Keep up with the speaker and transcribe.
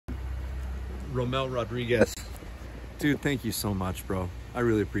Romel Rodriguez. Dude, thank you so much, bro. I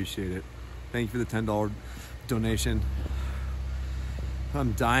really appreciate it. Thank you for the $10 donation.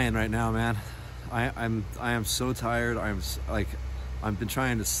 I'm dying right now, man. I am so tired. I've been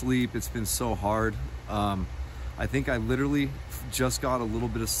trying to sleep. It's been so hard. I think I literally just got a little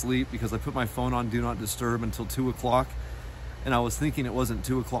bit of sleep because I put my phone on Do Not Disturb until 2 o'clock. And I was thinking it wasn't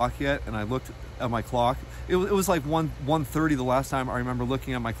 2 o'clock yet, and I looked at my clock. It was like 1:30 the last time I remember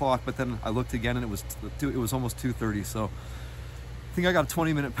looking at my clock, but then I looked again and it was almost 2:30. So I think I got a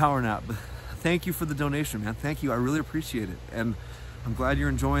 20-minute power nap. But thank you for the donation, man. Thank you. I really appreciate it, and I'm glad you're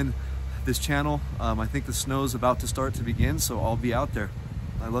enjoying this channel. I think the snow's about to start to begin, so I'll be out there.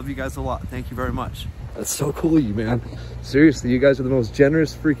 I love you guys a lot. Thank you very much. That's so cool of you, man. Seriously, you guys are the most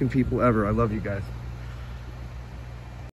generous freaking people ever. I love you guys.